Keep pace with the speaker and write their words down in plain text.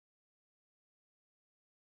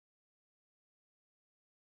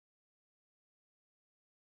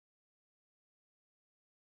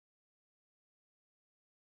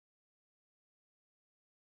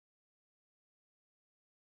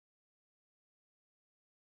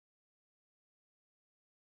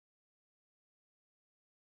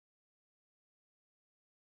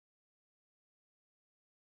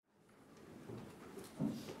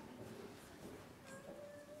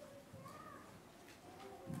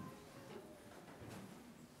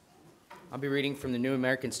I'll be reading from the New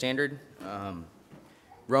American Standard,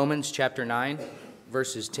 Romans chapter 9,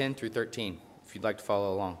 verses 10 through 13, if you'd like to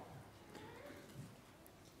follow along.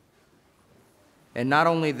 And not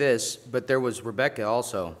only this, but there was Rebekah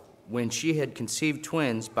also, when she had conceived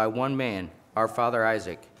twins by one man, our father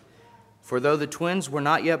Isaac. For though the twins were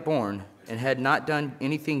not yet born, and had not done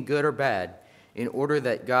anything good or bad, in order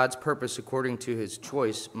that God's purpose according to his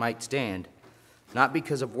choice might stand, not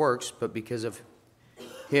because of works, but because of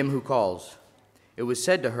him who calls. It was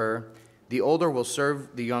said to her, the older will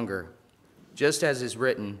serve the younger, just as is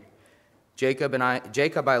written, Jacob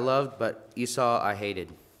I loved, but Esau I hated.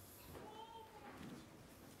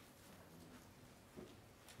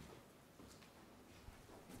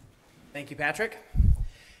 Thank you, Patrick.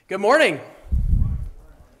 Good morning.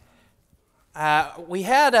 We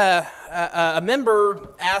had a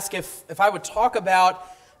member ask if I would talk about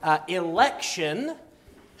election,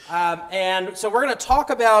 and so we're going to talk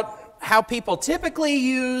about how people typically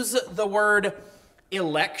use the word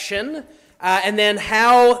election, and then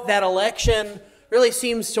how that election really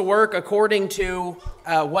seems to work according to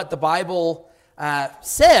what the Bible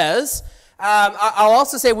says. I'll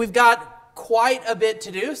also say we've got quite a bit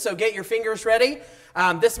to do, so get your fingers ready.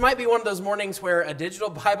 This might be one of those mornings where a digital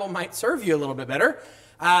Bible might serve you a little bit better,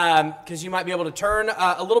 because you might be able to turn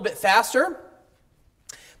a little bit faster.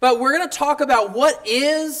 But we're going to talk about what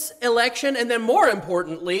is election, and then more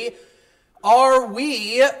importantly, are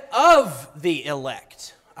we of the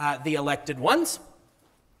elect, the elected ones?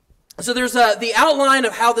 So there's the outline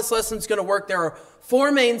of how this lesson is going to work. There are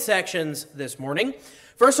four main sections this morning.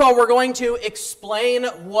 First of all, we're going to explain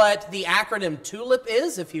what the acronym TULIP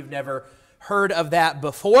is, if you've never heard of that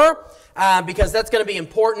before, because that's going to be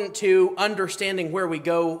important to understanding where we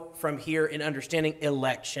go from here in understanding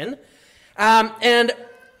election. And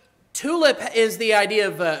TULIP is the idea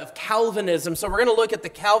of Calvinism, so we're going to look at the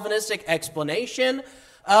Calvinistic explanation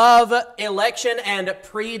of election and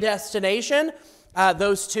predestination.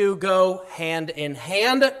 Those two go hand in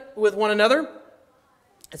hand with one another.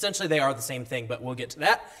 Essentially, they are the same thing, but we'll get to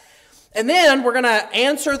that. And then we're going to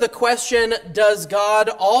answer the question, does God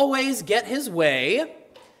always get his way? And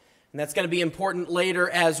that's going to be important later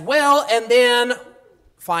as well. And then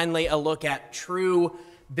finally, a look at true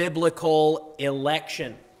biblical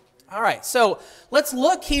election. All right, so let's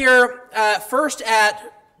look here first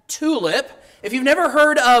at TULIP. If you've never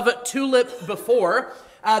heard of TULIP before,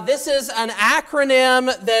 this is an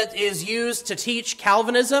acronym that is used to teach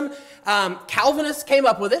Calvinism. Calvinists came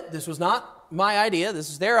up with it. This was not my idea. This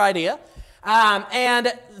is their idea.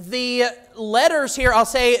 And the letters here, I'll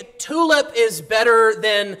say TULIP is better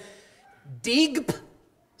than DIGP.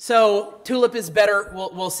 So TULIP is better.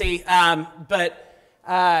 We'll see. But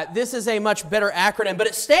this is a much better acronym. But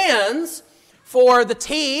it stands for the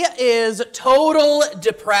T is total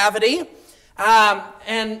depravity.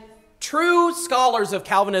 And true scholars of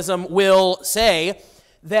Calvinism will say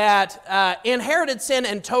that inherited sin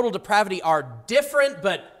and total depravity are different,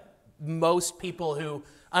 but most people who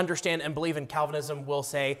understand and believe in Calvinism will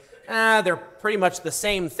say they're pretty much the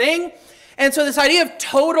same thing. And so this idea of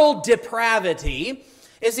total depravity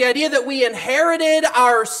is the idea that we inherited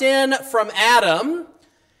our sin from Adam,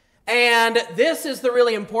 and this is the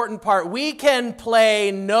really important part. We can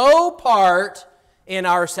play no part in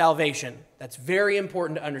our salvation. That's very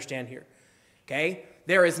important to understand here. Okay?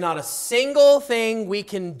 There is not a single thing we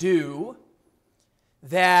can do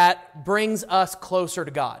that brings us closer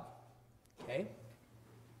to God. Okay?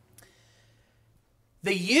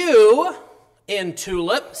 The U in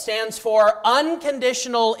TULIP stands for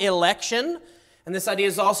unconditional election, and this idea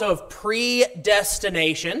is also of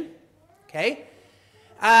predestination. Okay?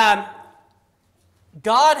 God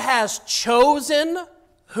has chosen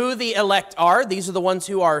who the elect are. These are the ones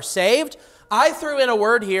who are saved. I threw in a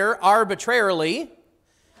word here, arbitrarily,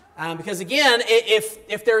 because again,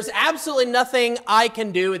 if there's absolutely nothing I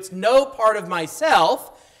can do, it's no part of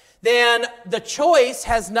myself, then the choice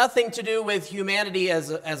has nothing to do with humanity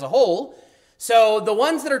as a whole. So the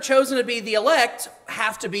ones that are chosen to be the elect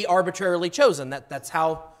have to be arbitrarily chosen. That's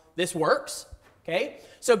how this works. Okay?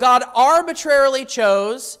 So God arbitrarily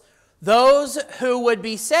chose those who would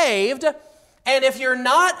be saved. And if you're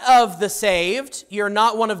not of the saved, you're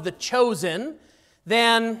not one of the chosen,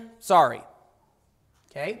 then sorry.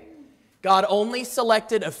 Okay? God only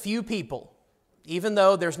selected a few people. Even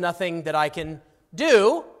though there's nothing that I can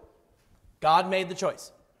do, God made the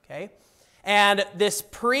choice. Okay? And this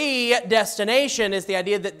predestination is the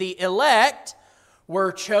idea that the elect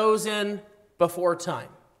were chosen before time.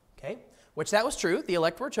 Okay? Which that was true. The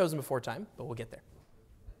elect were chosen before time, but we'll get there.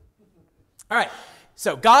 All right.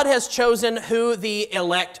 So God has chosen who the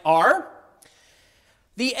elect are.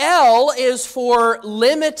 The L is for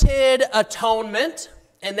limited atonement,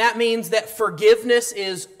 and that means that forgiveness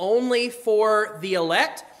is only for the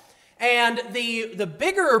elect. And the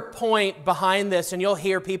bigger point behind this, and you'll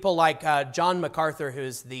hear people like John MacArthur,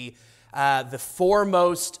 who's the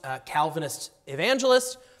foremost Calvinist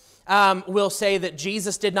evangelist, will say that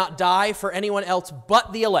Jesus did not die for anyone else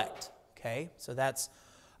but the elect. Okay, so that's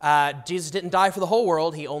Jesus didn't die for the whole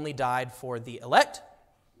world; he only died for the elect.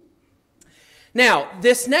 Now,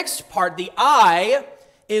 this next part, the I,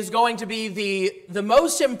 is going to be the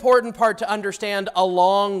most important part to understand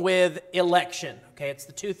along with election. Okay, it's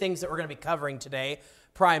the two things that we're going to be covering today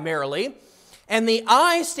primarily. And the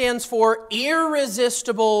I stands for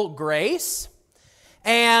irresistible grace.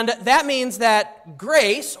 And that means that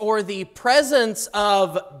grace, or the presence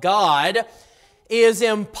of God, is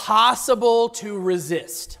impossible to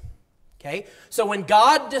resist. Okay? So when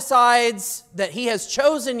God decides that he has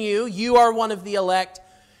chosen you, you are one of the elect,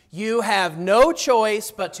 you have no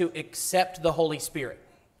choice but to accept the Holy Spirit.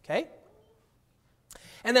 Okay?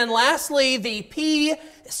 And then lastly, the P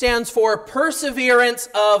stands for perseverance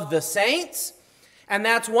of the saints. And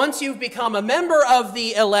that's once you've become a member of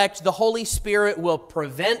the elect, the Holy Spirit will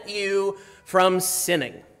prevent you from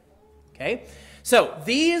sinning. Okay? So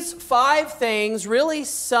these 5 things really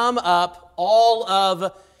sum up all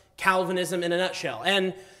of Calvinism in a nutshell.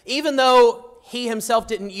 And even though he himself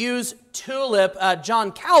didn't use tulip,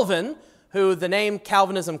 John Calvin, who the name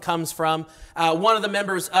Calvinism comes from, one of the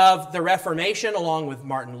members of the Reformation along with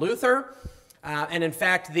Martin Luther. And in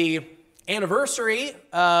fact, the anniversary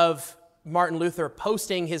of Martin Luther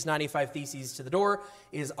posting his 95 Theses to the door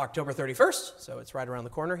is October 31st, so it's right around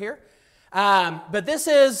the corner here. But this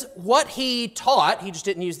is what he taught. He just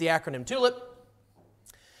didn't use the acronym TULIP.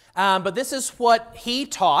 But this is what he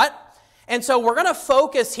taught. And so we're going to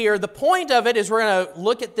focus here. The point of it is we're going to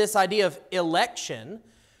look at this idea of election.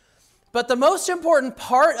 But the most important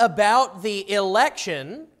part about the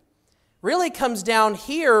election really comes down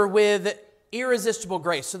here with irresistible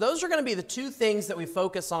grace. So those are going to be the 2 things that we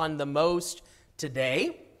focus on the most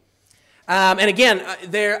today. And again,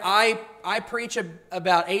 I preach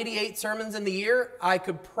about 88 sermons in the year. I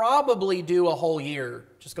could probably do a whole year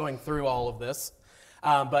just going through all of this.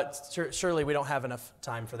 But surely we don't have enough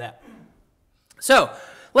time for that. So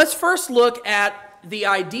let's first look at the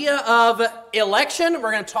idea of election.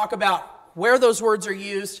 We're going to talk about where those words are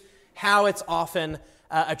used, how it's often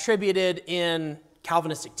attributed in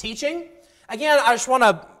Calvinistic teaching. Again, I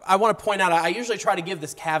want to point out, I usually try to give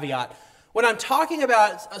this caveat. When I'm talking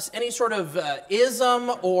about any sort of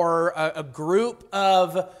ism or a group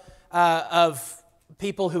of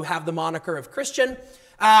people who have the moniker of Christian,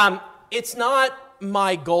 it's not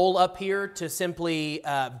my goal up here to simply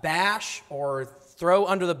bash or throw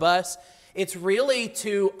under the bus. It's really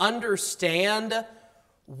to understand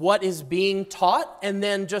what is being taught and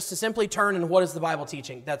then just to simply turn and what is the Bible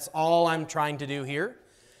teaching. That's all I'm trying to do here.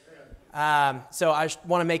 So I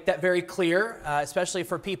want to make that very clear, especially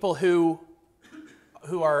for people who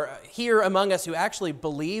are here among us who actually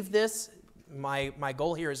believe this. My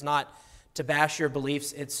goal here is not to bash your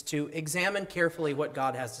beliefs. It's to examine carefully what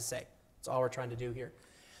God has to say. That's all we're trying to do here.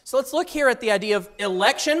 So let's look here at the idea of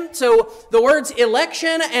election. So the words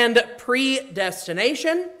election and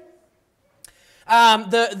predestination.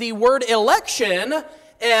 The word election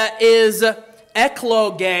is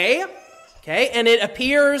ekloge, okay, and it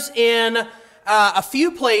appears in a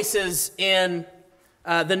few places in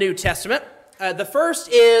the New Testament. The first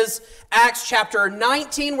is Acts chapter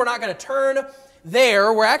 19. We're not going to turn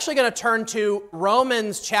there. We're actually going to turn to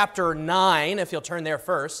Romans chapter 9, if you'll turn there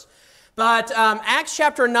first. But Acts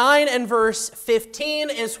chapter 9 and verse 15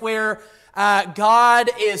 is where God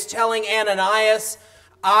is telling Ananias,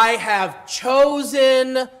 I have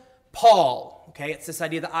chosen Paul. Okay, it's this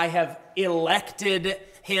idea that I have elected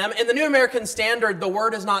him. In the New American Standard, the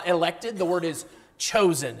word is not elected, the word is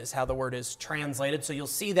chosen, is how the word is translated. So you'll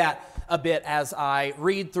see that a bit as I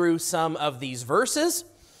read through some of these verses.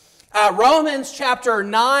 Romans chapter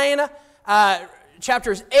 9,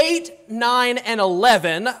 chapters 8, 9, and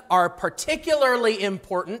 11 are particularly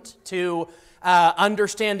important to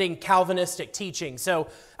understanding Calvinistic teaching. So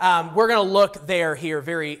we're going to look there here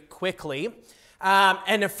very quickly.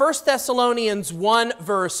 And in 1 Thessalonians 1,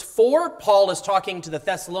 verse 4, Paul is talking to the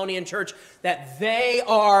Thessalonian church that they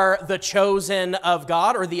are the chosen of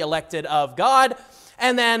God, or the elected of God.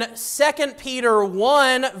 And then 2 Peter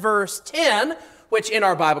 1, verse 10, which in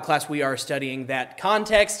our Bible class we are studying that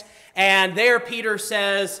context. And there Peter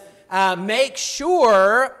says, make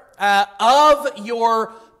sure of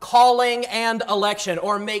your calling and election,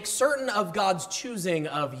 or make certain of God's choosing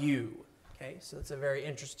of you. Okay, so that's a very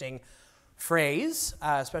interesting phrase,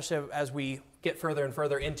 especially as we get further and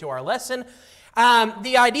further into our lesson.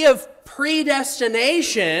 The idea of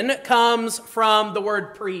predestination comes from the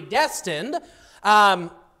word predestined,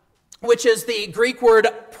 which is the Greek word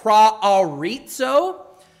praorizo,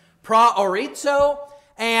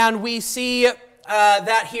 and we see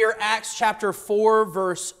that here, Acts chapter 4,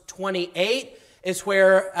 verse 28, is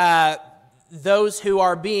where those who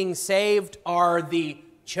are being saved are the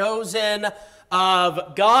chosen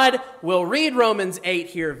of God. We'll read Romans 8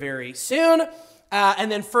 here very soon. And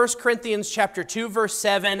then 1 Corinthians chapter 2, verse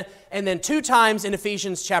 7, and then 2 times in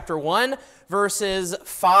Ephesians chapter 1, verses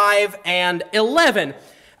 5 and 11.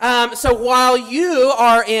 So while you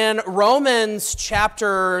are in Romans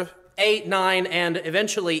chapter 8, 9, and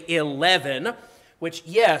eventually 11, which,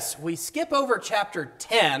 yes, we skip over chapter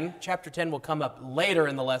 10. Chapter 10 will come up later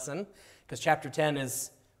in the lesson, because chapter 10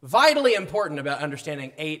 is vitally important about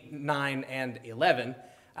understanding 8, 9, and 11.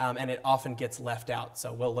 And it often gets left out.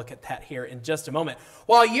 So we'll look at that here in just a moment.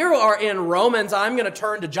 While you are in Romans, I'm going to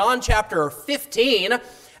turn to John chapter 15.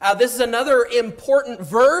 This is another important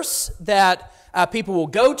verse that people will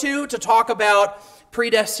go to talk about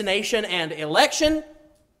predestination and election.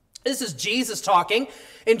 This is Jesus talking.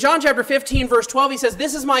 In John chapter 15, verse 12, he says,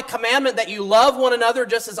 "This is my commandment, that you love one another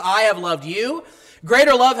just as I have loved you.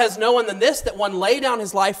 Greater love has no one than this, that one lay down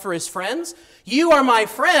his life for his friends. You are my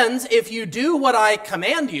friends if you do what I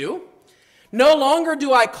command you. No longer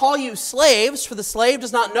do I call you slaves, for the slave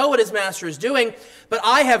does not know what his master is doing, but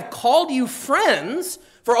I have called you friends,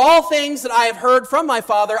 for all things that I have heard from my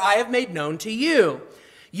Father I have made known to you.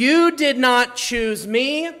 You did not choose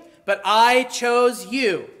me, but I chose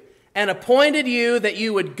you, and appointed you that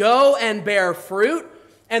you would go and bear fruit,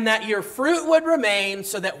 and that your fruit would remain,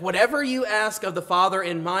 so that whatever you ask of the Father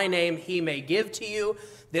in my name, he may give to you.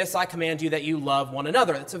 This I command you, that you love one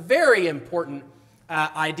another." It's a very important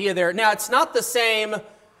idea there. Now, it's not the same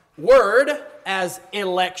word as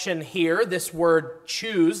election here, this word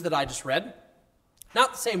choose that I just read.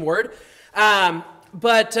 Not the same word.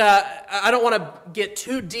 But I don't want to get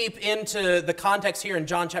too deep into the context here in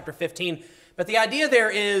John chapter 15. But the idea there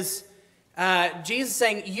is Jesus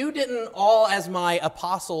saying, you didn't all, as my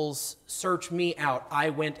apostles, search me out.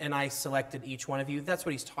 I went and I selected each one of you. That's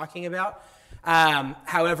what he's talking about.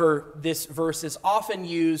 However, this verse is often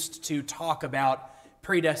used to talk about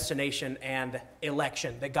predestination and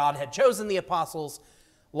election, that God had chosen the apostles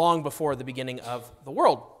long before the beginning of the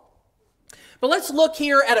world. But let's look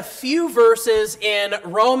here at a few verses in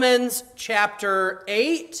Romans chapter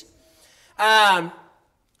 8.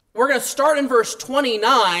 We're going to start in verse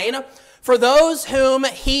 29. "For those whom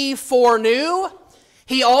he foreknew,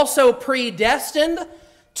 he also predestined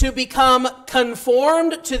to become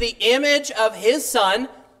conformed to the image of his Son."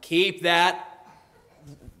 Keep that.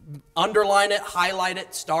 Underline it, highlight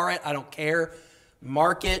it, star it, I don't care.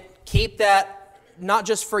 Mark it. Keep that, not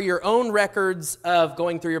just for your own records of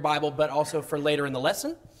going through your Bible, but also for later in the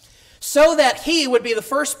lesson. "So that he would be the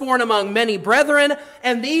firstborn among many brethren,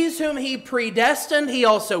 and these whom he predestined, he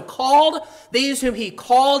also called. These whom he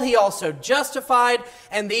called, he also justified.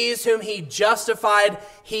 And these whom he justified,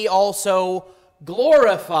 he also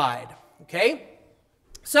glorified." Okay?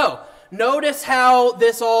 So, notice how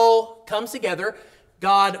this all comes together.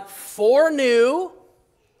 God foreknew,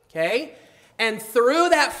 okay? And through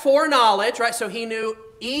that foreknowledge, right? So he knew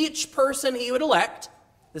each person he would elect.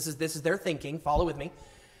 This is their thinking. Follow with me.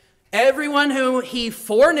 Everyone who he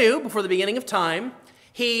foreknew before the beginning of time,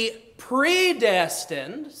 he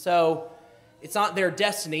predestined. So it's not their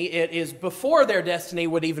destiny. It is before their destiny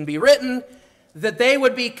would even be written, that they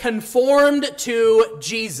would be conformed to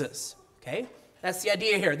Jesus. Okay? That's the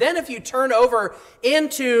idea here. Then if you turn over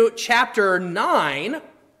into chapter 9,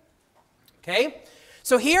 okay?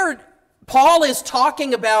 So here, Paul is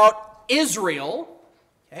talking about Israel,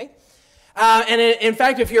 okay? And in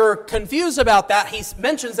fact, if you're confused about that, he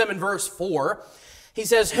mentions them in verse 4. He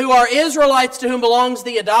says, "Who are Israelites, to whom belongs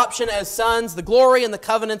the adoption as sons, the glory and the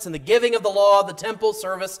covenants and the giving of the law, the temple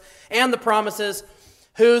service and the promises,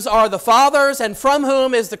 whose are the fathers, and from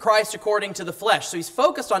whom is the Christ according to the flesh." So he's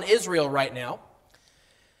focused on Israel right now.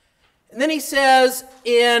 And then he says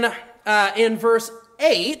in verse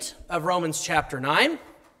 8 of Romans chapter 9,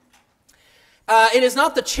 "It is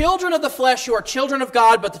not the children of the flesh who are children of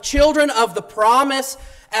God, but the children of the promise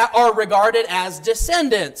are regarded as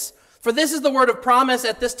descendants. For this is the word of promise,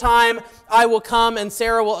 at this time I will come and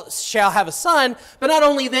Sarah shall have a son. But not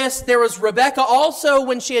only this, there was Rebekah also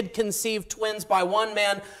when she had conceived twins by one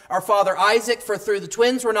man, our father Isaac, for though the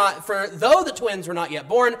twins were not yet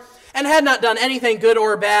born, and had not done anything good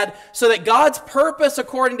or bad, so that God's purpose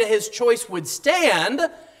according to his choice would stand.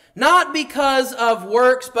 not because of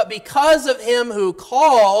works, but because of him who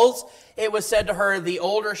calls. It was said to her, the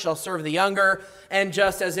older shall serve the younger. And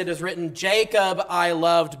just as it is written, Jacob I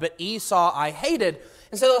loved, but Esau I hated.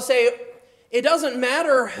 And so they'll say, it doesn't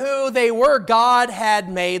matter who they were, God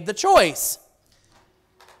had made the choice.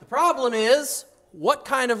 The problem is, what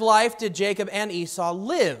kind of life did Jacob and Esau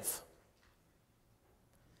live?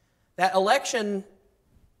 That election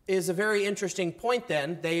is a very interesting point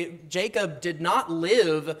then. Jacob did not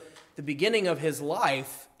live the beginning of his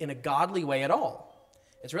life in a godly way at all.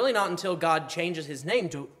 It's really not until God changes his name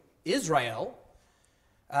to Israel,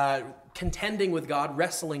 contending with God,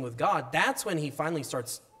 wrestling with God, that's when he finally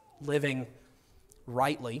starts living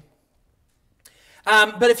rightly.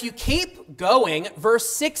 But if you keep going, verse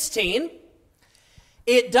 16,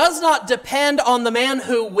 it does not depend on the man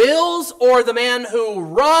who wills or the man who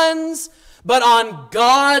runs, but on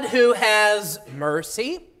God who has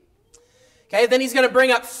mercy. Okay, then he's going to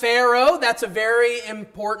bring up Pharaoh. That's a very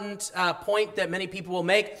important point that many people will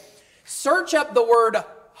make. Search up the word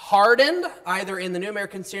hardened, either in the New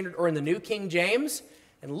American Standard or in the New King James,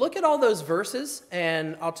 and look at all those verses,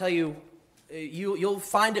 and I'll tell you, you'll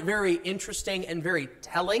find it very interesting and very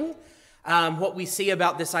telling what we see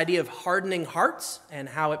about this idea of hardening hearts and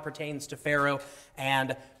how it pertains to Pharaoh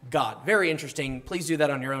and God. Very interesting. Please do that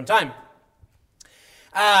on your own time.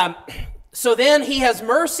 So then he has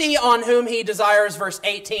mercy on whom he desires, verse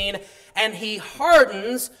 18, and he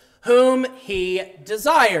hardens whom he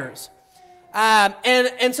desires.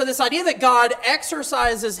 And so this idea that God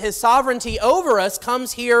exercises his sovereignty over us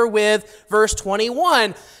comes here with verse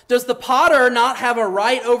 21. Does the potter not have a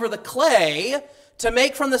right over the clay to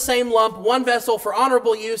make from the same lump one vessel for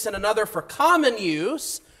honorable use and another for common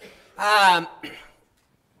use?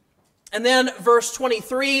 And then verse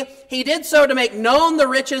 23, he did so to make known the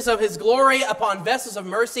riches of his glory upon vessels of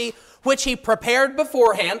mercy, which he prepared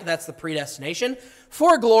beforehand, that's the predestination,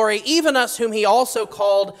 for glory, even us whom he also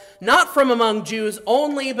called, not from among Jews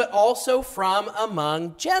only, but also from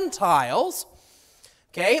among Gentiles.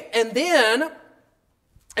 Okay, and then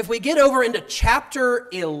if we get over into chapter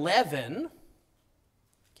 11,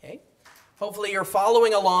 okay, hopefully you're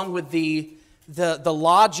following along with the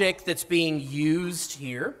logic that's being used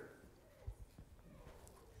here.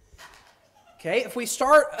 Okay, if we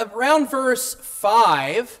start around verse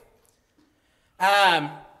 5,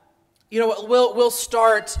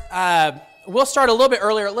 we'll start a little bit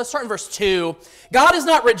earlier. Let's start in verse 2. God has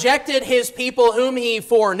not rejected his people whom he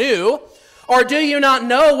foreknew. Or do you not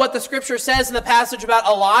know what the scripture says in the passage about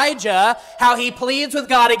Elijah, how he pleads with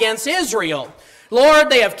God against Israel?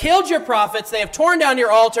 Lord, they have killed your prophets, they have torn down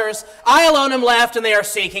your altars, I alone am left, and they are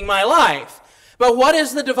seeking my life. But what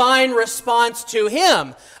is the divine response to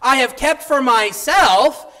him? I have kept for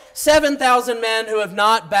myself 7,000 men who have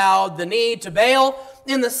not bowed the knee to Baal.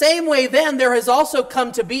 In the same way, then, there has also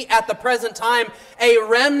come to be at the present time a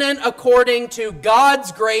remnant according to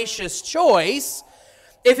God's gracious choice.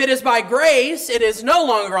 If it is by grace, it is no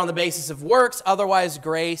longer on the basis of works. Otherwise,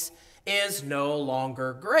 grace is no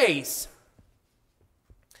longer grace.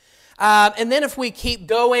 And then if we keep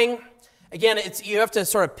going, again, you have to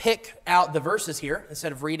sort of pick out the verses here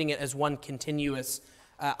instead of reading it as one continuous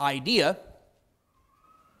idea.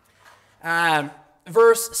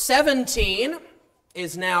 Verse 17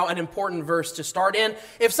 is now an important verse to start in.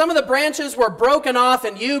 If some of the branches were broken off,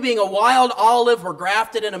 and you, being a wild olive, were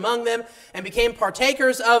grafted in among them, and became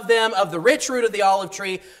partakers of them, of the rich root of the olive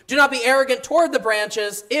tree, do not be arrogant toward the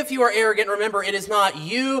branches. If you are arrogant, remember, it is not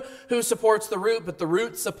you who supports the root, but the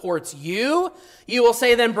root supports you. You will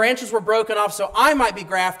say then, branches were broken off, so I might be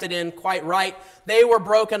grafted in. Quite right. They were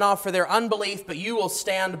broken off for their unbelief, but you will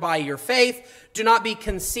stand by your faith. Do not be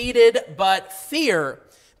conceited, but fear.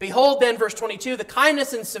 Behold then, verse 22, the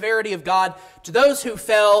kindness and severity of God to those who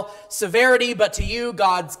fell, severity, but to you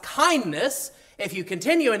God's kindness, if you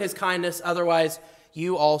continue in his kindness, otherwise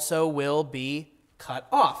you also will be cut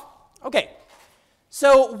off. Okay,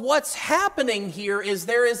 so what's happening here is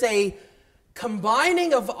there is a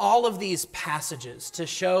combining of all of these passages to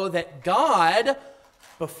show that God,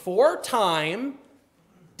 before time,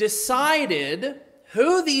 decided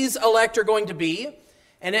who these elect are going to be.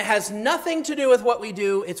 And it has nothing to do with what we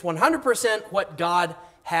do. It's 100% what God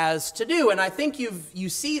has to do. And I think you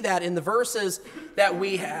see that in the verses that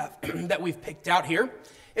we have, that we've picked out here.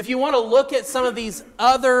 If you want to look at some of these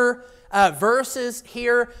other verses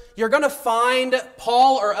here, you're going to find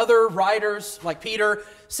Paul or other writers like Peter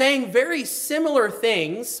saying very similar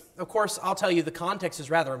things. Of course, I'll tell you the context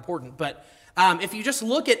is rather important. But if you just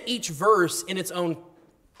look at each verse in its own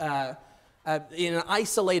in an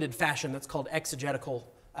isolated fashion, that's called exegetical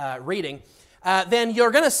reading, then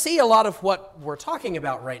you're going to see a lot of what we're talking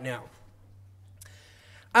about right now.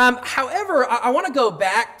 However, I want to go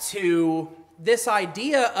back to this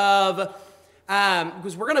idea of,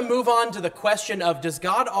 because we're going to move on to the question of, does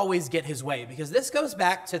God always get his way? Because this goes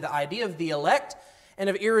back to the idea of the elect and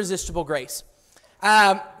of irresistible grace.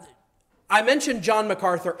 I mentioned John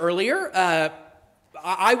MacArthur earlier.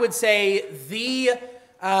 I would say the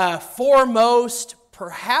foremost,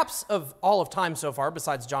 perhaps of all of time so far,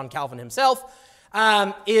 besides John Calvin himself,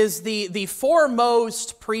 is the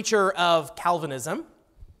foremost preacher of Calvinism.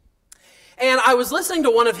 And I was listening to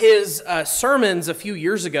one of his sermons a few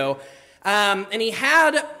years ago, and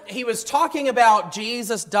he was talking about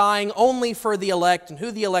Jesus dying only for the elect and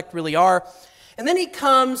who the elect really are. And then he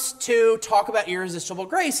comes to talk about irresistible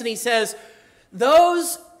grace, and he says,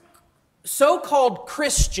 those so-called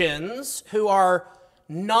Christians who are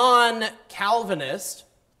non-Calvinist,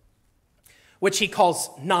 which he calls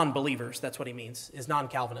non-believers, that's what he means, is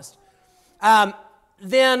non-Calvinist,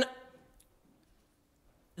 then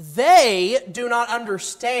they do not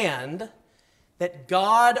understand that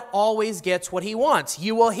God always gets what he wants.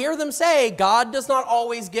 You will hear them say, God does not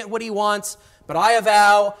always get what he wants, but I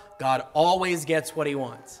avow, God always gets what he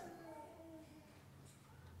wants.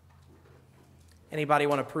 Anybody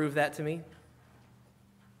want to prove that to me?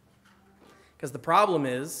 Because the problem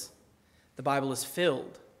is, the Bible is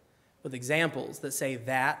filled with examples that say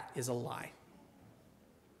that is a lie.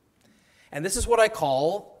 And this is what I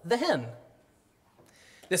call the hen.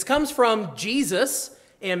 This comes from Jesus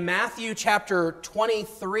in Matthew chapter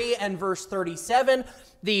 23 and verse 37.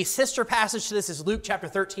 The sister passage to this is Luke chapter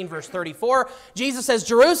 13, verse 34. Jesus says,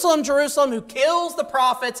 Jerusalem, Jerusalem, who kills the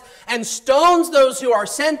prophets and stones those who are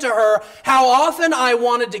sent to her, how often I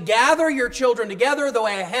wanted to gather your children together, the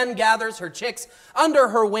way a hen gathers her chicks under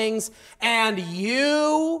her wings, and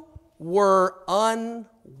you were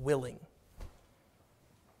unwilling.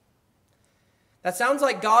 That sounds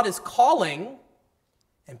like God is calling,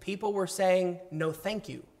 and people were saying, no, thank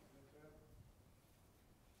you.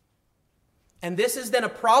 And this is then a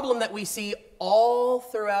problem that we see all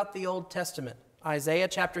throughout the Old Testament. Isaiah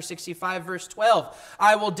chapter 65, verse 12.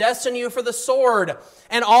 I will destine you for the sword,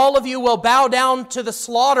 and all of you will bow down to the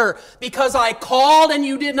slaughter, because I called and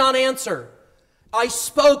you did not answer. I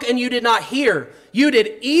spoke and you did not hear. You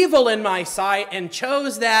did evil in my sight and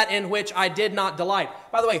chose that in which I did not delight.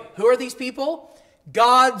 By the way, who are these people?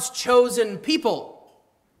 God's chosen people.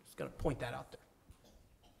 Just going to point that out there.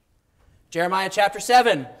 Jeremiah chapter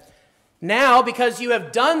 7. Now, because you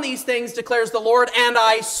have done these things, declares the Lord, and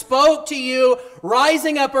I spoke to you,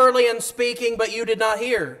 rising up early and speaking, but you did not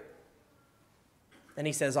hear. Then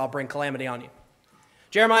he says, I'll bring calamity on you.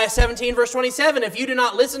 Jeremiah 17, verse 27, if you do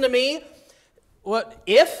not listen to me, what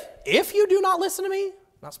if you do not listen to me,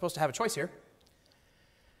 not supposed to have a choice here,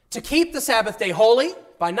 to keep the Sabbath day holy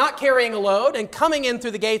by not carrying a load and coming in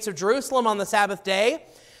through the gates of Jerusalem on the Sabbath day,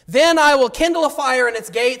 then I will kindle a fire in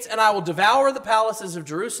its gates, and I will devour the palaces of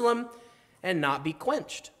Jerusalem and not be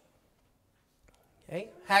quenched. Okay.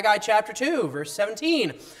 Haggai chapter 2, verse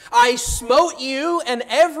 17. I smote you and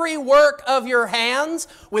every work of your hands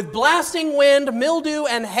with blasting wind, mildew,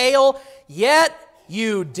 and hail, yet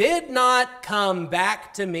you did not come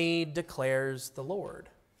back to me, declares the Lord.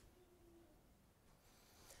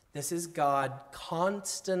 This is God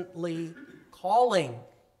constantly calling.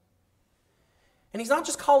 And he's not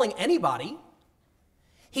just calling anybody.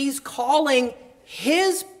 He's calling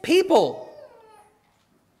his people.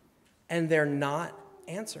 And they're not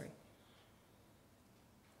answering.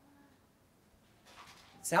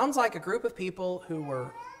 Sounds like a group of people who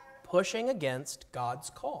were pushing against God's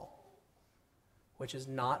call, which is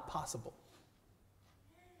not possible.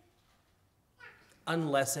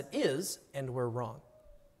 Unless it is, and we're wrong.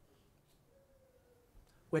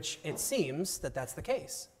 Which it seems that that's the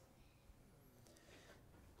case.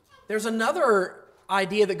 There's another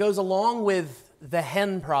idea that goes along with the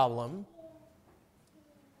hen problem.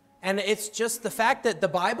 And it's just the fact that the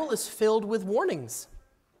Bible is filled with warnings.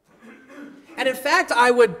 And in fact,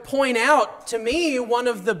 I would point out, to me, one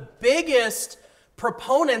of the biggest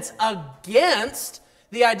proponents against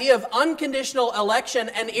the idea of unconditional election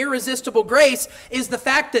and irresistible grace is the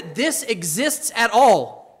fact that this exists at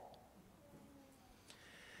all.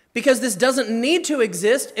 Because this doesn't need to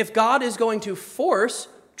exist if God is going to force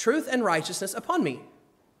truth and righteousness upon me.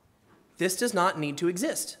 This does not need to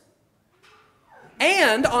exist.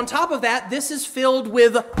 And on top of that, this is filled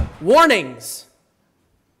with warnings.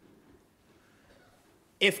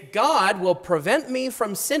 If God will prevent me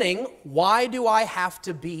from sinning, why do I have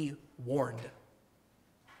to be warned?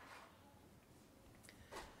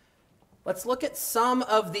 Let's look at some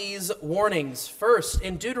of these warnings. First,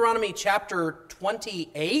 in Deuteronomy chapter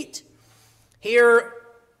 28, here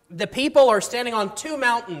the people are standing on two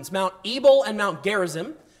mountains, Mount Ebal and Mount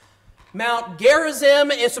Gerizim. Mount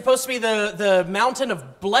Gerizim is supposed to be the mountain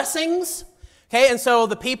of blessings. Okay, and so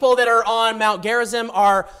the people that are on Mount Gerizim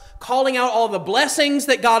are calling out all the blessings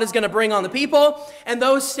that God is going to bring on the people. And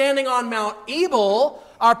those standing on Mount Ebal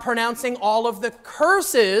are pronouncing all of the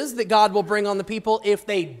curses that God will bring on the people if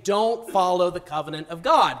they don't follow the covenant of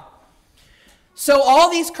God. So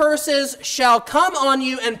all these curses shall come on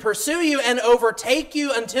you and pursue you and overtake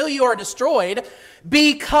you until you are destroyed,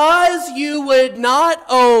 because you would not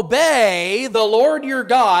obey the Lord your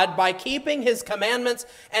God by keeping his commandments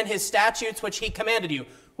and his statutes which he commanded you,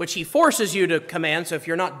 which he forces you to command. So if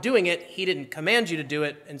you're not doing it, he didn't command you to do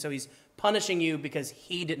it, and so he's punishing you because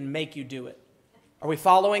he didn't make you do it. Are we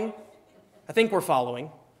following? I think we're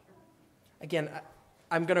following. Again,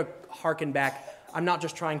 I'm going to hearken back. I'm not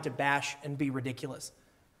just trying to bash and be ridiculous.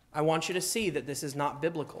 I want you to see that this is not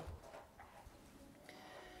biblical.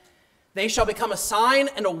 They shall become a sign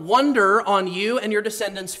and a wonder on you and your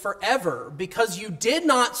descendants forever, because you did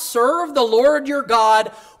not serve the Lord your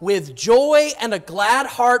God with joy and a glad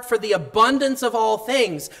heart for the abundance of all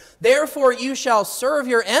things. Therefore you shall serve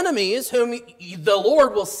your enemies, whom the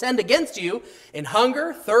Lord will send against you, in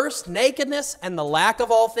hunger, thirst, nakedness, and the lack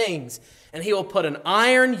of all things. And he will put an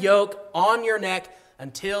iron yoke on your neck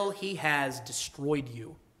until he has destroyed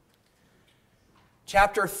you.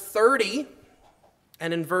 Chapter 30.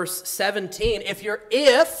 And in verse 17,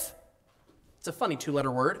 it's a funny two-letter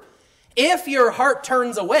word, if your heart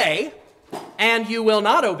turns away and you will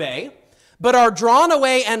not obey, but are drawn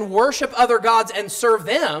away and worship other gods and serve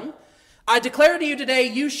them, I declare to you today,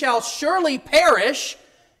 you shall surely perish.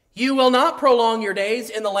 You will not prolong your days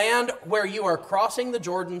in the land where you are crossing the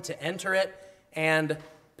Jordan to enter it and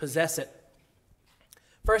possess it.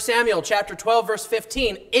 1 Samuel chapter 12, verse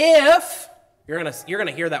 15, if, you're going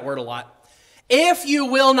to hear that word a lot, if you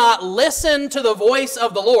will not listen to the voice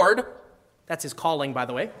of the Lord, that's his calling, by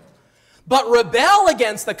the way, but rebel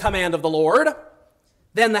against the command of the Lord,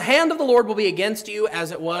 then the hand of the Lord will be against you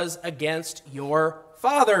as it was against your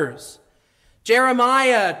fathers.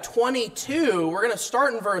 Jeremiah 22, we're going to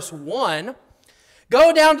start in verse 1.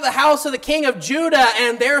 Go down to the house of the king of Judah,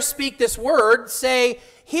 and there speak this word. Say,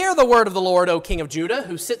 hear the word of the Lord, O king of Judah,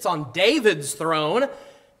 who sits on David's throne,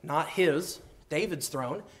 not his, David's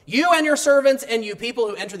throne, you and your servants and you people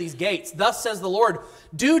who enter these gates. Thus says the Lord,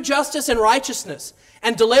 do justice and righteousness,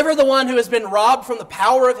 and deliver the one who has been robbed from the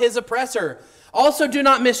power of his oppressor. Also do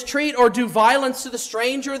not mistreat or do violence to the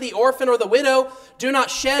stranger, the orphan, or the widow. Do not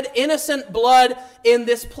shed innocent blood in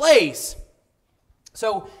this place.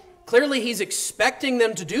 So clearly he's expecting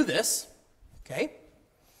them to do this. Okay?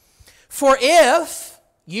 For if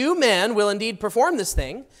you men will indeed perform this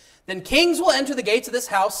thing, then kings will enter the gates of this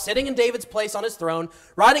house, sitting in David's place on his throne,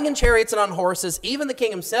 riding in chariots and on horses, even the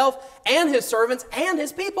king himself and his servants and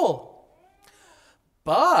his people.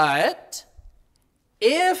 But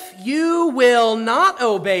if you will not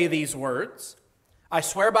obey these words, I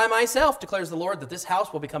swear by myself, declares the Lord, that this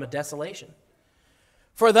house will become a desolation.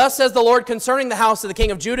 For thus says the Lord concerning the house of the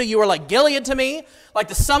king of Judah, you are like Gilead to me, like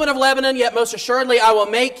the summit of Lebanon, yet most assuredly I will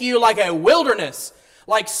make you like a wilderness,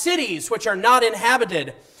 like cities which are not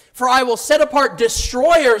inhabited. For I will set apart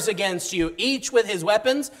destroyers against you, each with his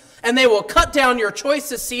weapons, and they will cut down your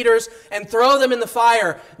choicest cedars and throw them in the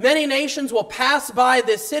fire. Many nations will pass by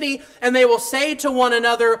this city, and they will say to one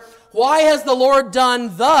another, why has the Lord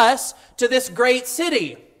done thus to this great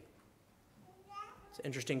city? It's an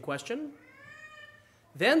interesting question.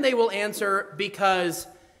 Then they will answer, because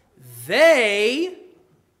they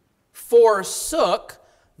forsook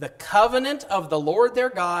the covenant of the Lord their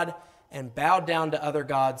God and bowed down to other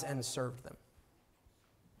gods and served them.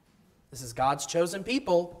 This is God's chosen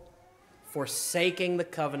people forsaking the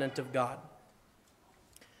covenant of God.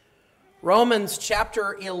 Romans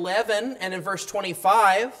chapter 11 and in verse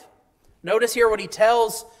 25, notice here what he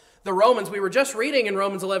tells the Romans. We were just reading in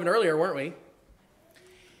Romans 11 earlier, weren't we?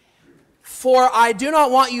 For I do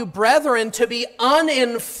not want you, brethren, to be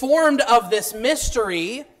uninformed of this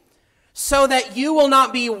mystery, so that you will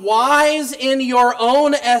not be wise in your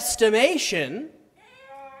own estimation,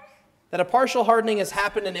 that a partial hardening has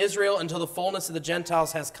happened in Israel until the fullness of the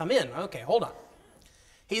Gentiles has come in. Okay, hold on.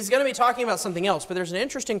 He's going to be talking about something else, but there's an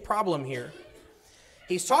interesting problem here.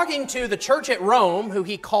 He's talking to the church at Rome, who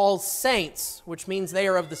he calls saints, which means they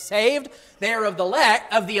are of the saved, they are of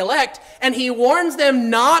the elect, and he warns them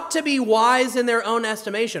not to be wise in their own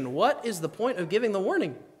estimation. What is the point of giving the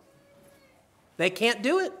warning? They can't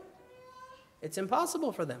do it. It's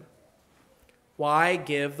impossible for them. Why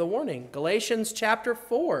give the warning? Galatians chapter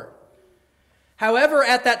 4. However,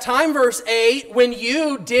 at that time, verse 8, when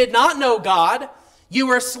you did not know God, you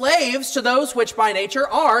were slaves to those which by nature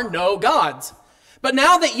are no gods. But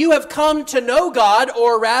now that you have come to know God,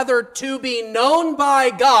 or rather to be known by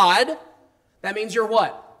God, that means you're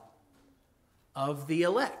what? Of the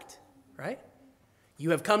elect, right? You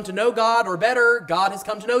have come to know God, or better, God has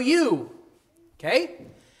come to know you. Okay?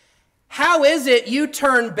 How is it you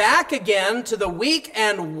turn back again to the weak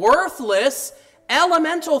and worthless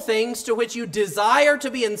elemental things to which you desire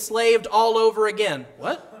to be enslaved all over again?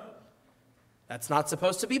 What? That's not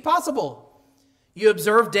supposed to be possible. You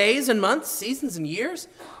observe days and months, seasons and years.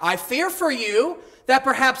 I fear for you that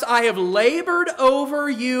perhaps I have labored over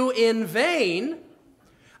you in vain.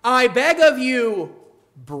 I beg of you,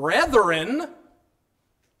 brethren.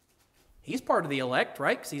 He's part of the elect,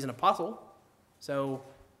 right? Because he's an apostle. So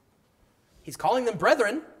he's calling them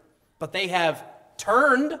brethren, but they have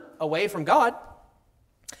turned away from God.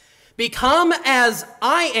 Become as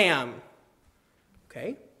I am.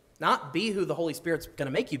 Okay? Not be who the Holy Spirit's going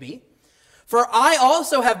to make you be. For I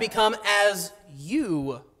also have become as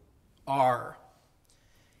you are.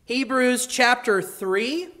 Hebrews chapter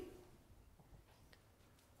 3.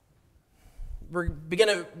 We're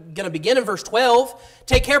going to begin in verse 12.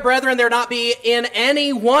 Take care, brethren, there not be in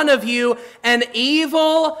any one of you an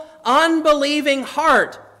evil, unbelieving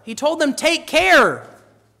heart. He told them, take care.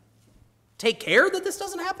 Take care that this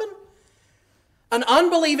doesn't happen? An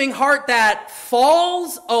unbelieving heart that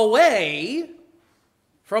falls away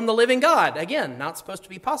from the living God. Again, not supposed to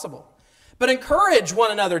be possible. But encourage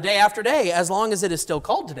one another day after day, as long as it is still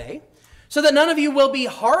called today, so that none of you will be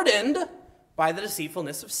hardened by the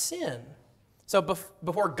deceitfulness of sin. So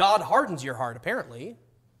before God hardens your heart, apparently,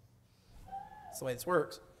 that's the way this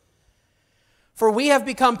works. For we have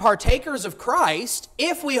become partakers of Christ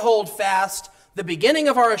if we hold fast the beginning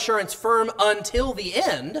of our assurance firm until the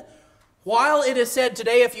end, while it is said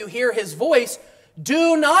today, if you hear his voice,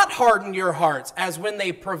 do not harden your hearts as when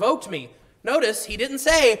they provoked me. Notice he didn't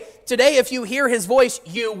say, today if you hear his voice,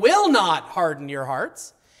 you will not harden your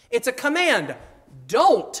hearts. It's a command.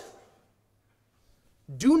 Don't.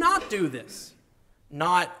 Do not do this.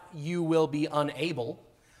 Not you will be unable.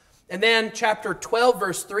 And then chapter 12,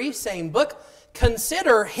 verse 3, same book.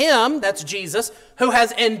 Consider him, that's Jesus, who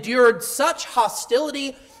has endured such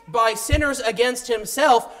hostility by sinners against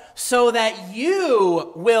himself, so that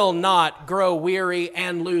you will not grow weary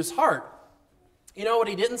and lose heart. You know what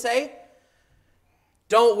he didn't say?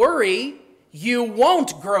 Don't worry, you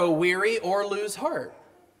won't grow weary or lose heart.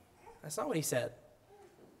 That's not what he said.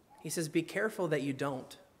 He says, be careful that you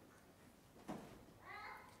don't.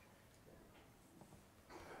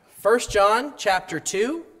 1 John chapter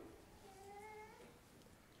 2.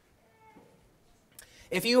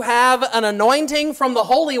 If you have an anointing from the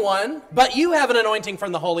Holy One, but you have an anointing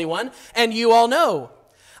from the Holy One, and you all know,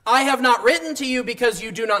 I have not written to you because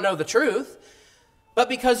you do not know the truth, but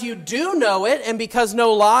because you do know it, and because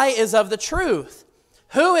no lie is of the truth.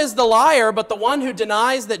 Who is the liar but the one who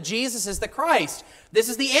denies that Jesus is the Christ? This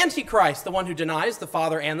is the Antichrist, the one who denies the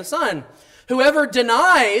Father and the Son. Whoever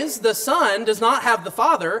denies the Son does not have the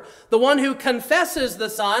Father. The one who confesses the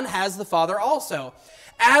Son has the Father also.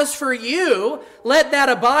 As for you, let that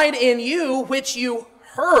abide in you which you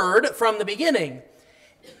heard from the beginning.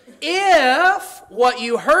 If what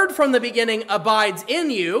you heard from the beginning abides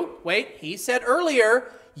in you, wait, he said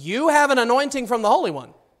earlier, you have an anointing from the Holy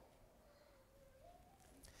One.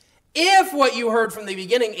 If what you heard from the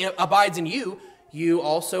beginning abides in you, you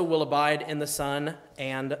also will abide in the Son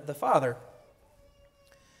and the Father.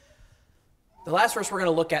 The last verse we're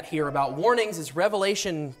going to look at here about warnings is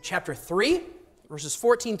Revelation chapter 3. Verses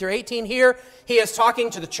 14 through 18 here, he is talking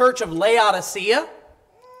to the church of Laodicea.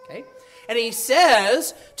 Okay? And he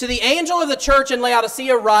says, to the angel of the church in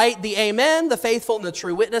Laodicea write, the Amen, the faithful and the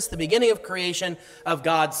true witness, the beginning of creation of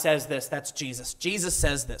God says this. That's Jesus. Jesus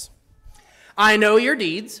says this. I know your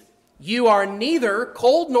deeds. You are neither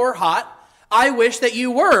cold nor hot. I wish that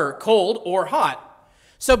you were cold or hot.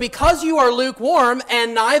 So because you are lukewarm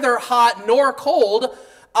and neither hot nor cold,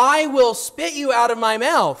 I will spit you out of my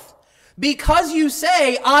mouth. Because you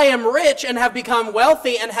say, I am rich and have become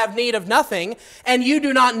wealthy and have need of nothing, and you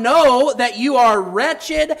do not know that you are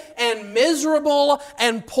wretched and miserable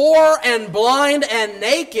and poor and blind and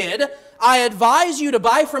naked, I advise you to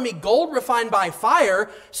buy from me gold refined by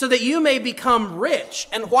fire so that you may become rich,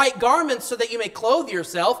 and white garments so that you may clothe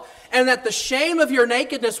yourself, and that the shame of your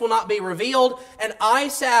nakedness will not be revealed, and eye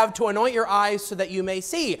salve to anoint your eyes so that you may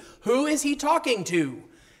see. Who is he talking to?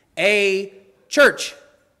 A church.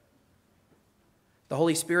 The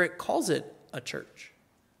Holy Spirit calls it a church.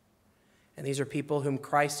 And these are people whom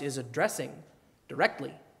Christ is addressing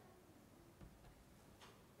directly.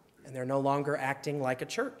 And they're no longer acting like a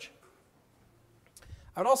church.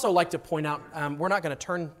 I would also like to point out, we're not going to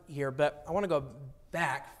turn here, but I want to go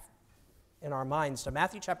back in our minds to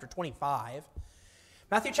Matthew chapter 25.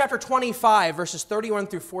 Matthew chapter 25, verses 31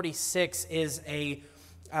 through 46, is a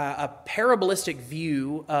parabolic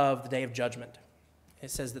view of the day of judgment. It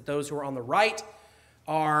says that those who are on the right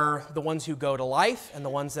are the ones who go to life, and the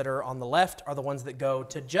ones that are on the left are the ones that go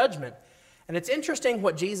to judgment. And it's interesting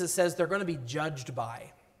what Jesus says they're going to be judged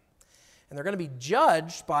by. And they're going to be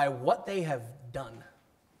judged by what they have done.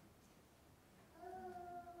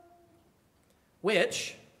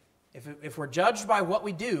 Which, if we're judged by what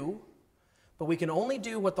we do, but we can only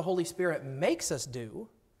do what the Holy Spirit makes us do,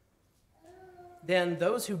 then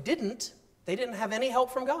those who didn't, they didn't have any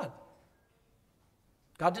help from God.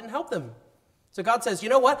 God didn't help them. So God says, you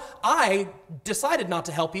know what? I decided not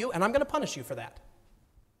to help you, and I'm going to punish you for that.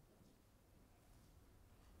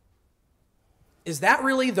 Is that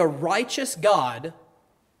really the righteous God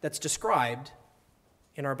that's described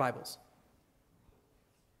in our Bibles?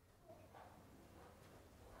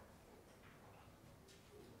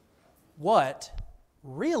 What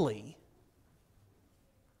really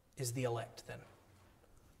is the elect then?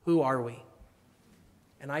 Who are we?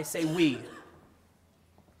 And I say we.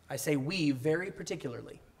 I say we very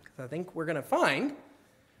particularly, because I think we're going to find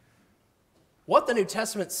what the New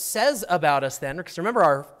Testament says about us then. Because remember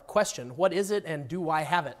our question, what is it and do I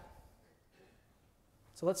have it?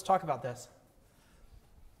 So let's talk about this.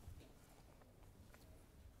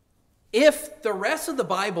 If the rest of the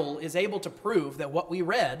Bible is able to prove that what we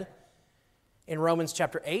read in Romans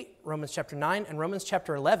chapter 8, Romans chapter 9, and Romans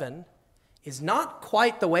chapter 11 is not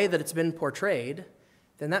quite the way that it's been portrayed,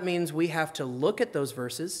 then that means we have to look at those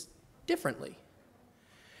verses differently.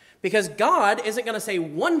 Because God isn't going to say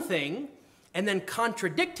one thing and then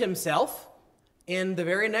contradict himself in the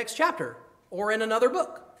very next chapter or in another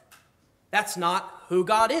book. That's not who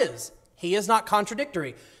God is. He is not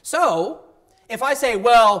contradictory. So, if I say,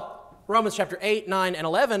 well, Romans chapter 8, 9, and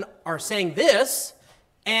 11 are saying this,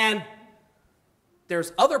 and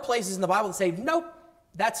there's other places in the Bible that say, nope,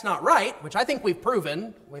 that's not right, which I think we've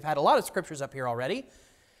proven. We've had a lot of scriptures up here already.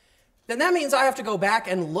 Then that means I have to go back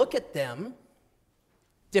and look at them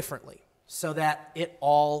differently so that it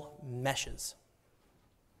all meshes.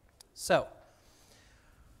 So,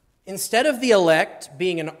 instead of the elect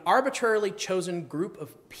being an arbitrarily chosen group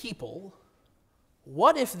of people,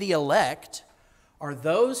 what if the elect are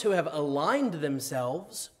those who have aligned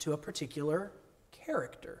themselves to a particular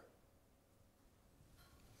character?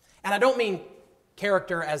 And I don't mean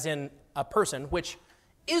character as in a person, which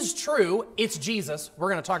is true. It's Jesus.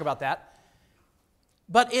 We're going to talk about that.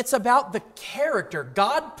 But it's about the character.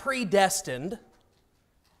 God predestined,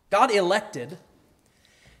 God elected,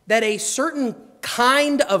 that a certain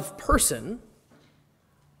kind of person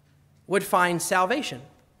would find salvation.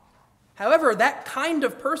 However, that kind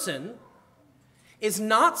of person is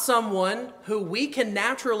not someone who we can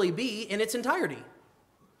naturally be in its entirety.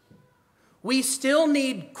 We still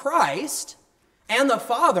need Christ and the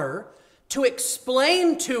Father to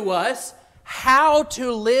explain to us how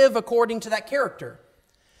to live according to that character.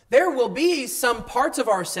 There will be some parts of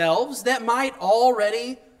ourselves that might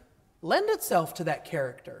already lend itself to that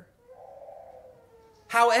character.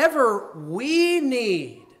 However, we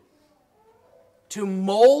need to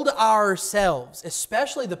mold ourselves,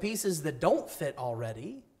 especially the pieces that don't fit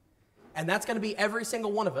already, and that's going to be every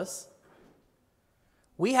single one of us.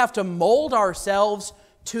 We have to mold ourselves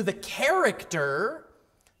to the character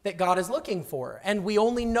that God is looking for. And we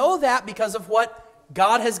only know that because of what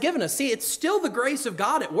God has given us. See, it's still the grace of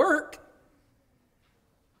God at work.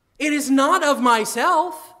 It is not of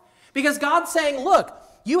myself. Because God's saying, look,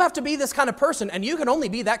 you have to be this kind of person, and you can only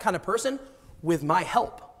be that kind of person with my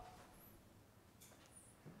help.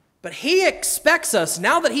 But He expects us,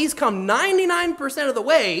 now that He's come 99% of the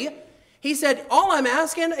way, He said, all I'm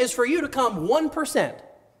asking is for you to come 1%.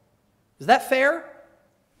 Is that fair?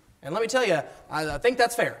 And let me tell you, I think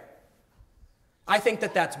that's fair. I think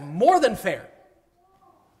that that's more than fair.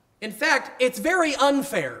 In fact, it's very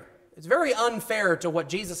unfair. It's very unfair to what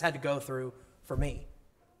Jesus had to go through for me.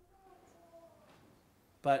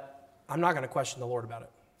 But I'm not going to question the Lord about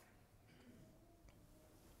it.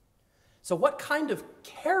 So what kind of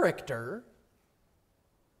character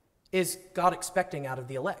is God expecting out of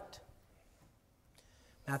the elect?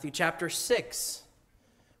 Matthew chapter 6,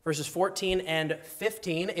 verses 14 and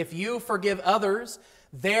 15. If you forgive others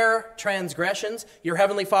their transgressions, your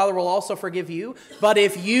heavenly Father will also forgive you. But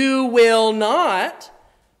if you will not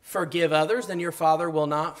forgive others, then your Father will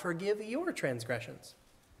not forgive your transgressions.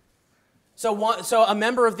 So a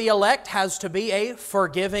member of the elect has to be a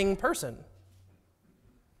forgiving person.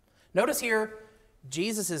 Notice here,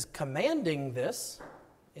 Jesus is commanding this.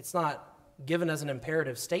 It's not given as an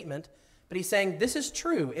imperative statement, but he's saying this is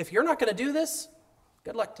true. If you're not going to do this,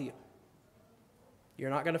 good luck to you. You're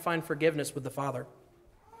not going to find forgiveness with the Father.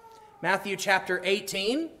 Matthew chapter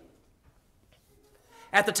 18.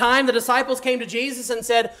 At the time, the disciples came to Jesus and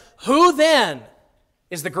said, "Who then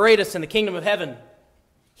is the greatest in the kingdom of heaven?"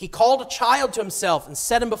 He called a child to himself and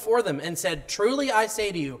set him before them and said, "Truly I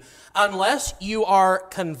say to you, unless you are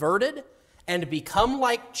converted and become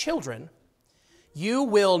like children, you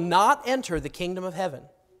will not enter the kingdom of heaven."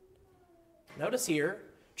 Notice here,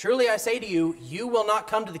 truly I say to you, you will not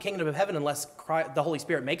come to the kingdom of heaven unless the Holy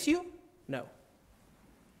Spirit makes you? No.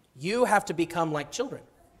 You have to become like children.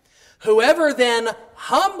 Whoever then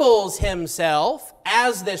humbles himself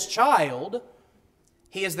as this child,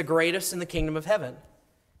 he is the greatest in the kingdom of heaven.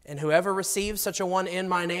 And whoever receives such a one in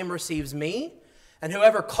my name receives me. And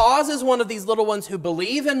whoever causes one of these little ones who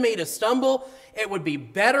believe in me to stumble, it would be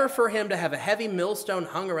better for him to have a heavy millstone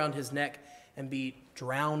hung around his neck and be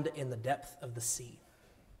drowned in the depth of the sea.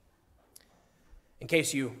 In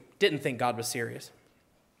case you didn't think God was serious.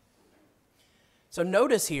 So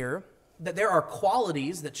notice here that there are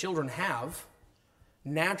qualities that children have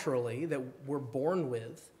naturally, that we're born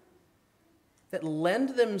with, that lend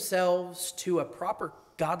themselves to a proper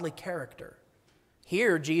godly character.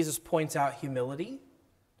 Here, Jesus points out humility.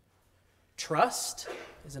 Trust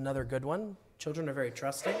is another good one. Children are very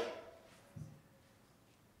trusting.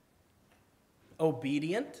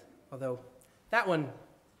 Obedient, although that one,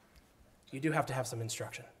 you do have to have some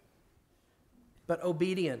instruction. But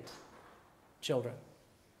obedient children.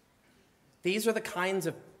 These are the kinds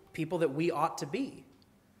of people that we ought to be.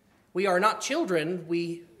 We are not children,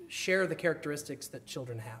 we share the characteristics that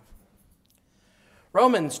children have.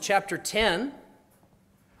 Romans chapter 10,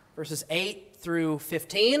 verses 8 through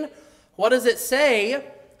 15. What does it say?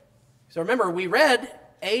 So remember, we read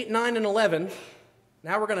 8, 9, and 11.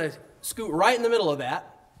 Now we're going to scoot right in the middle of that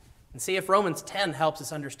and see if Romans 10 helps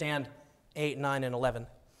us understand 8, 9, and 11.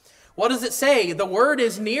 What does it say? The word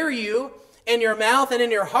is near you, in your mouth and in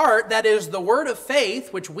your heart. That is the word of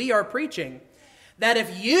faith, which we are preaching. That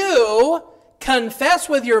if you confess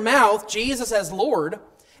with your mouth Jesus as Lord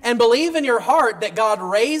and believe in your heart that God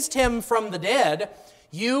raised him from the dead,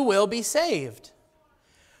 you will be saved.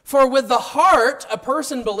 For with the heart a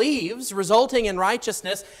person believes, resulting in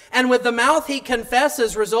righteousness, and with the mouth he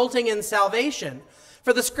confesses, resulting in salvation.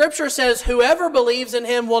 For the scripture says, whoever believes in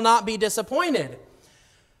him will not be disappointed.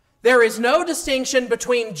 There is no distinction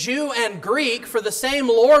between Jew and Greek, for the same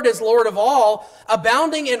Lord is Lord of all,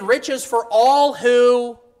 abounding in riches for all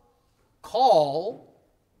who call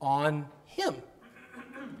on him.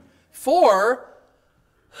 For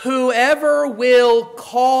whoever will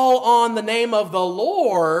call on the name of the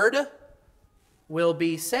Lord will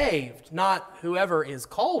be saved. Not whoever is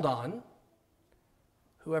called on,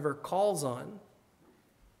 whoever calls on.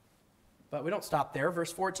 But we don't stop there.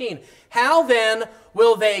 Verse 14. How then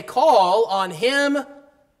will they call on him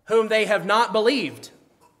whom they have not believed?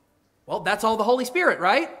 Well, that's all the Holy Spirit,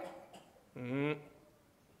 right?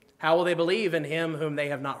 How will they believe in him whom they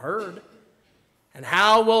have not heard? And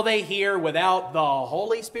how will they hear without the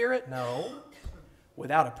Holy Spirit? No,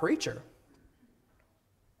 without a preacher.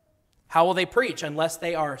 How will they preach unless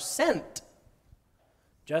they are sent?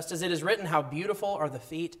 Just as it is written, how beautiful are the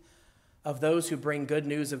feet of those who bring good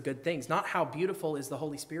news of good things. Not how beautiful is the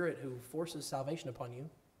Holy Spirit who forces salvation upon you.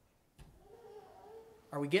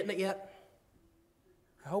 Are we getting it yet?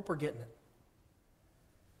 I hope we're getting it.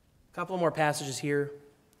 A couple more passages here.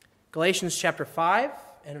 Galatians chapter 5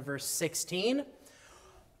 and verse 16.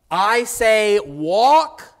 I say,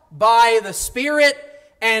 walk by the Spirit,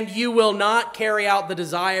 and you will not carry out the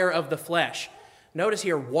desire of the flesh. Notice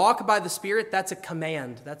here, walk by the Spirit, that's a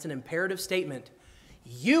command. That's an imperative statement.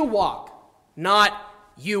 You walk, not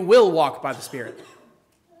you will walk by the Spirit.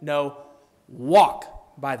 No,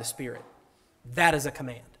 walk by the Spirit. That is a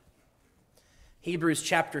command. Hebrews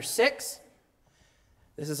chapter 6.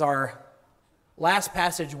 This is our last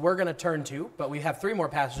passage we're going to turn to, but we have 3 more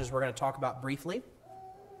passages we're going to talk about briefly.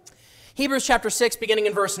 Hebrews chapter 6, beginning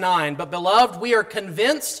in verse 9. But beloved, we are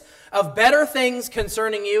convinced of better things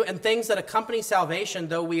concerning you and things that accompany salvation,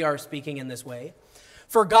 though we are speaking in this way.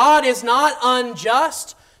 For God is not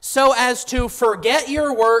unjust so as to forget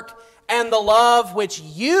your work and the love which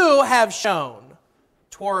you have shown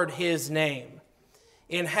toward his name,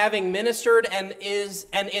 in having ministered and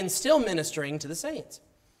in still ministering to the saints.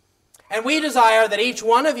 And we desire that each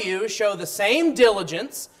one of you show the same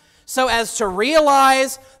diligence so as to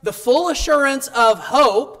realize the full assurance of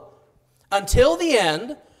hope until the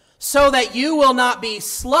end, so that you will not be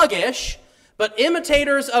sluggish, but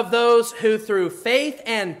imitators of those who through faith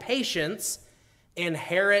and patience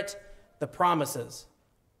inherit the promises.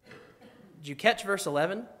 Did you catch verse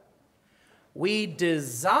 11? We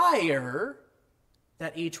desire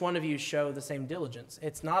that each one of you show the same diligence.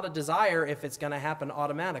 It's not a desire if it's going to happen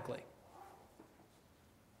automatically.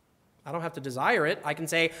 I don't have to desire it. I can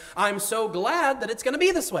say, I'm so glad that it's going to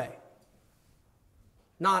be this way.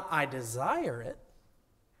 Not, I desire it.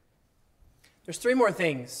 There's three more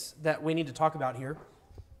things that we need to talk about here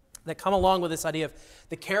that come along with this idea of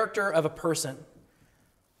the character of a person.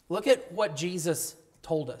 Look at what Jesus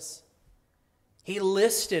told us. He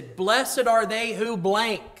listed, blessed are they who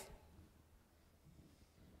blank.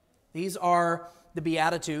 These are the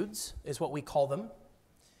Beatitudes, is what we call them.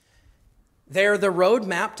 They're the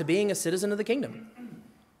roadmap to being a citizen of the kingdom.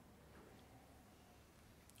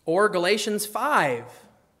 Or Galatians 5,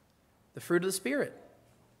 the fruit of the Spirit.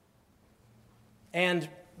 And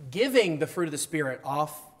giving the fruit of the Spirit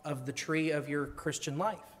off of the tree of your Christian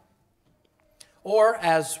life. Or,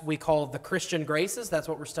 as we call the Christian graces, that's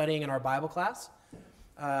what we're studying in our Bible class.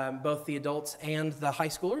 Both the adults and the high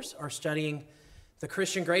schoolers are studying the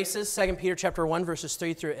Christian graces, 2 Peter chapter 1, verses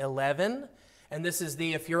 3 through 11. And this is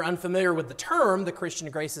if you're unfamiliar with the term, the Christian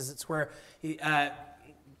graces, it's where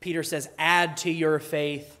Peter says, add to your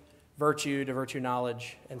faith virtue, to virtue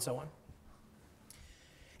knowledge, and so on.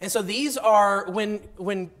 And so these are,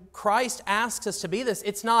 when Christ asks us to be this,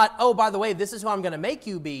 it's not, oh, by the way, this is who I'm going to make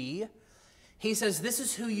you be. He says, this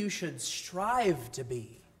is who you should strive to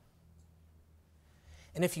be.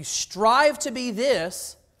 And if you strive to be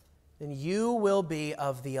this, then you will be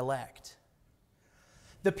of the elect.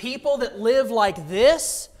 The people that live like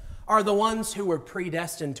this are the ones who were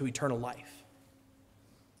predestined to eternal life.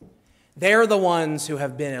 They're the ones who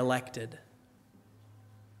have been elected.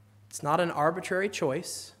 It's not an arbitrary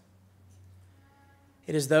choice.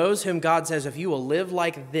 It is those whom God says, if you will live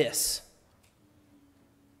like this,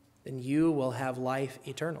 then you will have life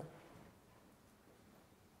eternal.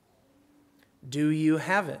 Do you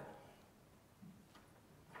have it?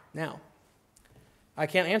 Now, I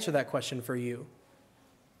can't answer that question for you.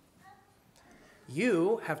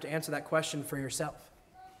 You have to answer that question for yourself.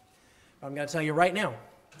 I'm going to tell you right now,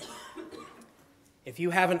 if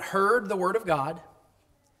you haven't heard the word of God,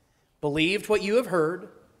 believed what you have heard,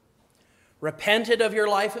 repented of your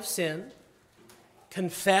life of sin,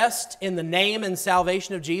 confessed in the name and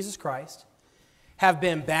salvation of Jesus Christ, have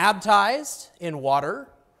been baptized in water,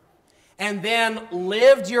 and then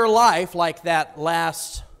lived your life like that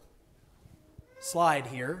last slide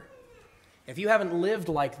here, if you haven't lived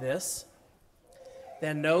like this,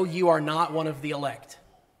 then no, you are not one of the elect.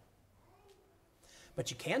 But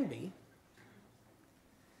you can be.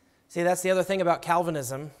 See, that's the other thing about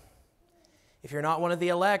Calvinism. If you're not one of the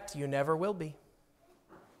elect, you never will be.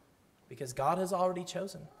 Because God has already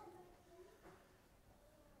chosen.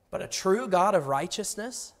 But a true God of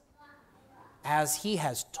righteousness, as He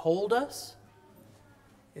has told us,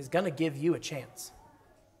 is going to give you a chance.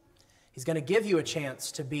 He's going to give you a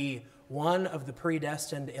chance to be one of the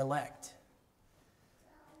predestined elect.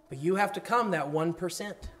 But you have to come that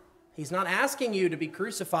 1%. He's not asking you to be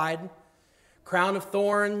crucified, crown of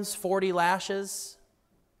thorns, 40 lashes.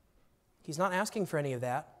 He's not asking for any of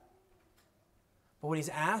that. But what He's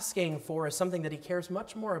asking for is something that He cares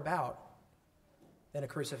much more about than a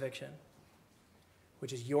crucifixion,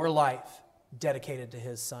 which is your life dedicated to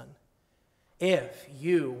His Son. If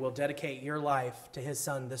you will dedicate your life to His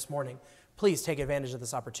Son this morning, please take advantage of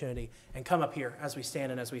this opportunity and come up here as we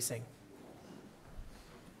stand and as we sing.